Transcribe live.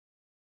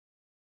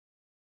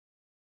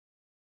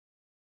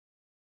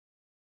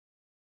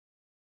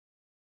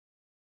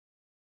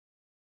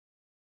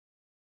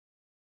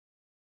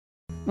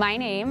My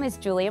name is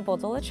Julia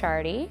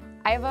Boldolachardi.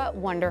 I have a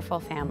wonderful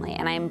family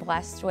and I'm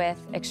blessed with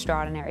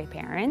extraordinary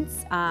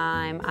parents.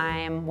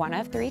 I'm one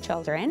of 3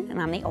 children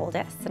and I'm the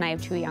oldest, and I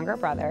have 2 younger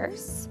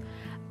brothers.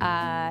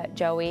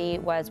 Joey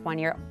was 1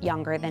 year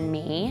younger than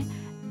me,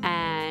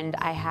 and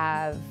I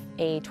have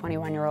a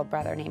 21-year-old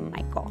brother named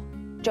Michael.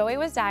 Joey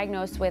was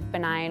diagnosed with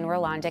benign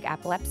neurologic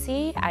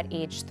epilepsy at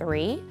age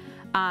 3.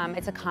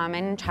 It's a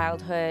common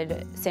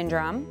childhood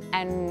syndrome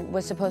and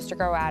was supposed to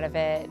grow out of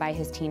it by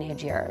his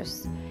teenage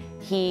years.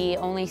 He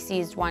only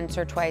seized once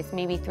or twice,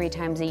 maybe 3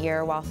 times a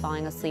year while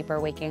falling asleep or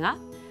waking up.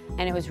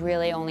 And it was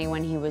really only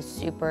when he was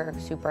super,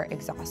 super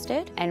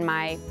exhausted. And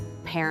my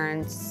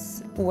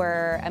parents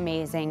were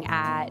amazing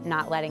at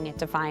not letting it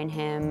define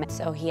him.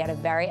 So he had a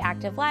very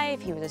active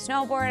life. He was a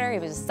snowboarder, he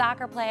was a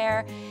soccer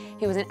player,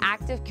 he was an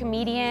active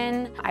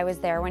comedian. I was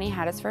there when he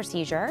had his first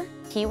seizure.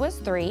 He was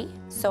 3,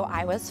 so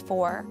I was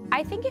 4.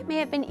 I think it may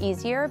have been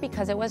easier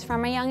because it was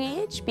from a young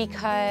age,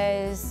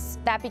 because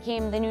that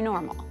became the new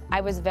normal.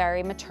 I was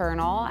very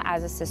maternal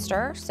as a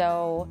sister,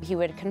 so he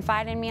would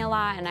confide in me a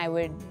lot and I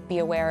would be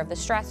aware of the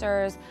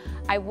stressors.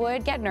 I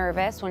would get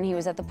nervous when he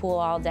was at the pool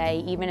all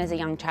day, even as a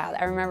young child.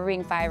 I remember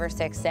being 5 or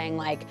 6 saying,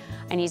 like,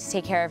 I need to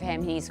take care of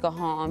him, he needs to go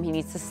home, he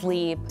needs to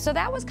sleep. So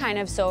that was kind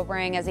of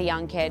sobering as a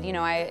young kid. You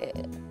know,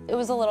 it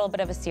was a little bit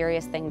of a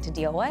serious thing to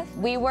deal with.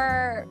 We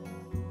were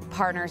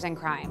partners in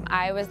crime.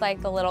 I was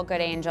like the little good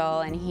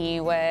angel and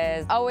he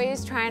was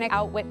always trying to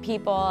outwit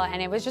people,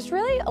 and it was just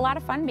really a lot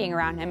of fun being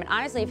around him. And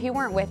honestly, if he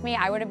weren't with me,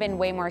 I would have been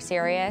way more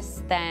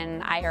serious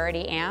than I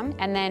already am.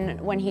 And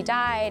then when he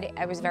died,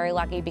 I was very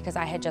lucky because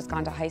I had just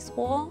gone to high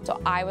school.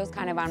 So I was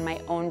kind of on my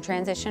own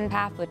transition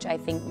path, which I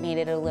think made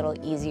it a little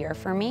easier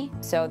for me.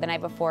 So the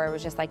night before, it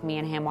was just like me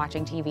and him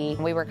watching TV.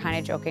 We were kind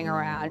of joking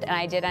around, and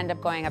I did end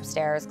up going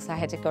upstairs because I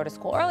had to go to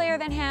school earlier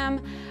than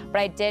him.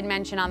 But I did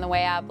mention on the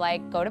way up,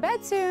 like, go to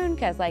bed soon,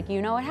 because, like,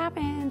 you know what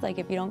happens, like,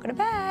 if you don't go to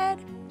bed.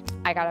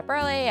 I got up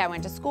early, I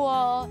went to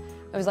school.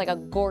 It was like a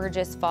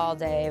gorgeous fall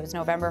day. It was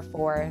November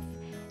 4th,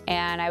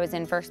 and I was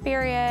in first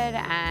period,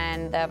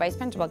 and the vice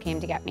principal came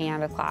to get me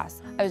out of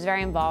class. I was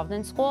very involved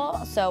in school,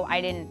 so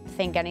I didn't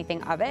think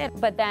anything of it.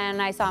 But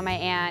then I saw my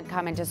aunt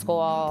come into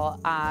school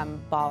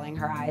bawling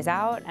her eyes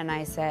out, and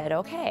I said,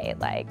 okay,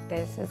 like,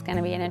 this is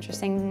gonna be an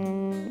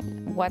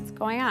interesting, what's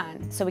going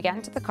on? So we got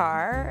into the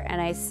car,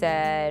 and I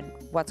said,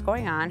 what's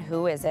going on?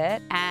 Who is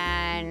it?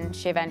 And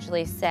she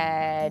eventually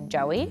said,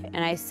 Joey.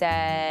 And I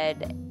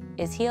said,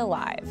 is he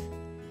alive?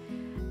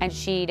 And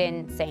she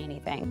didn't say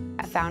anything.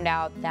 I found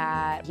out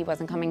that he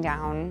wasn't coming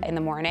down in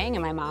the morning,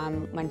 and my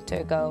mom went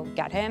to go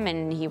get him,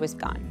 and he was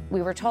gone.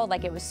 We were told,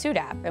 like, it was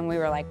SUDEP, and we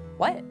were like,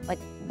 what? Like,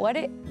 what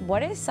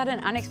is sudden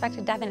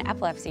unexpected death in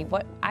epilepsy?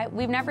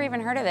 We've never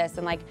even heard of this.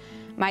 And, like,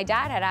 my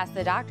dad had asked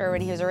the doctor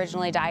when he was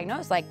originally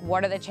diagnosed, like,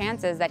 what are the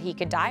chances that he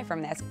could die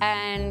from this?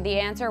 And the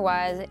answer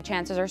was,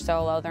 chances are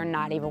so low, they're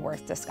not even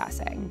worth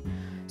discussing.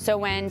 So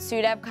when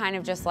SUDEP kind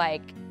of just,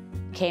 like,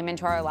 came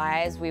into our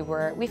lives, we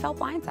felt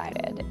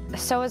blindsided.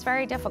 So it was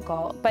very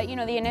difficult. But, you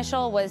know, the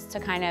initial was to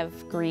kind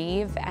of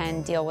grieve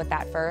and deal with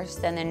that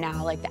first, and then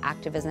now, like, the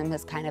activism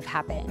has kind of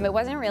happened. It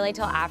wasn't really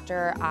till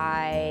after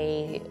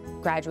I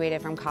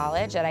graduated from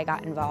college that I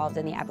got involved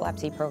in the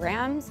epilepsy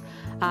programs.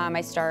 I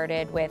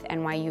started with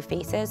NYU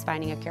FACES,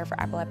 Finding a Cure for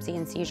Epilepsy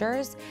and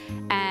Seizures,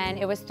 and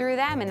it was through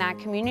them and that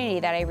community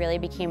that I really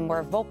became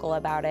more vocal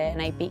about it,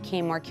 and I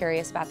became more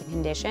curious about the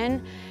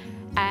condition.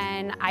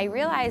 And I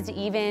realized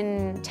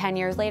even 10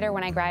 years later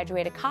when I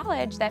graduated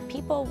college that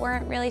people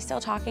weren't really still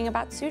talking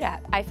about SUDEP.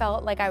 I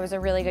felt like I was a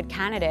really good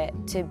candidate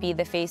to be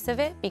the face of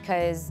it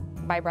because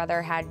my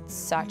brother had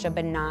such a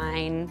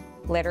benign,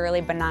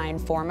 literally benign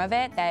form of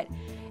it, that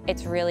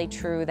it's really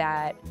true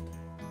that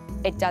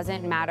it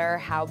doesn't matter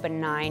how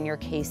benign your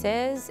case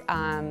is.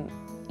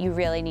 You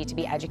really need to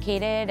be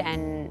educated,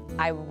 and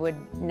I would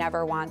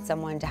never want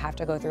someone to have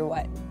to go through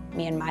what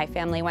me and my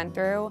family went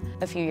through.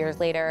 A few years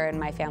later, and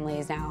my family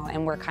is now,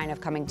 and we're kind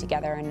of coming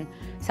together and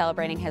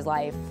celebrating his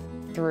life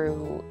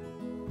through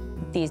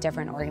these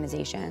different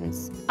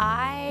organizations.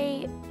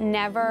 I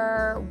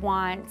never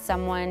want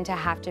someone to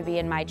have to be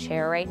in my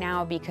chair right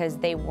now because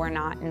they were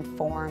not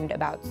informed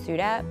about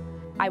SUDEP.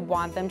 I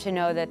want them to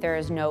know that there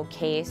is no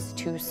case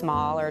too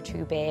small or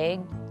too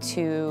big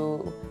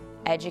to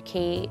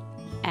educate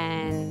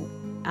and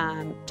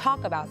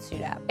talk about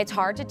SUDEP. It's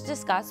hard to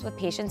discuss with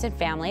patients and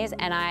families,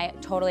 and I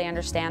totally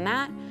understand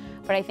that,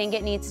 but I think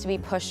it needs to be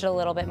pushed a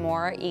little bit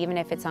more, even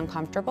if it's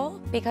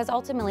uncomfortable, because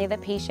ultimately the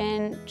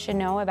patient should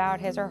know about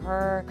his or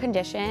her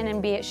condition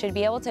and should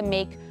be able to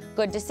make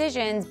good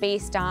decisions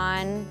based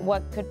on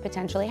what could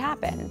potentially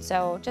happen.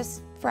 So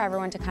just for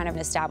everyone to kind of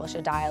establish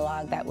a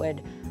dialogue that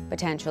would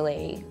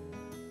potentially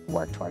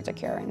work towards a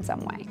cure in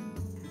some way.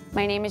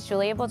 My name is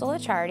Julia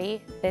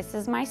Boldolachardi, this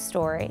is my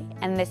story,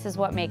 and this is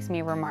what makes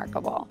me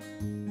remarkable.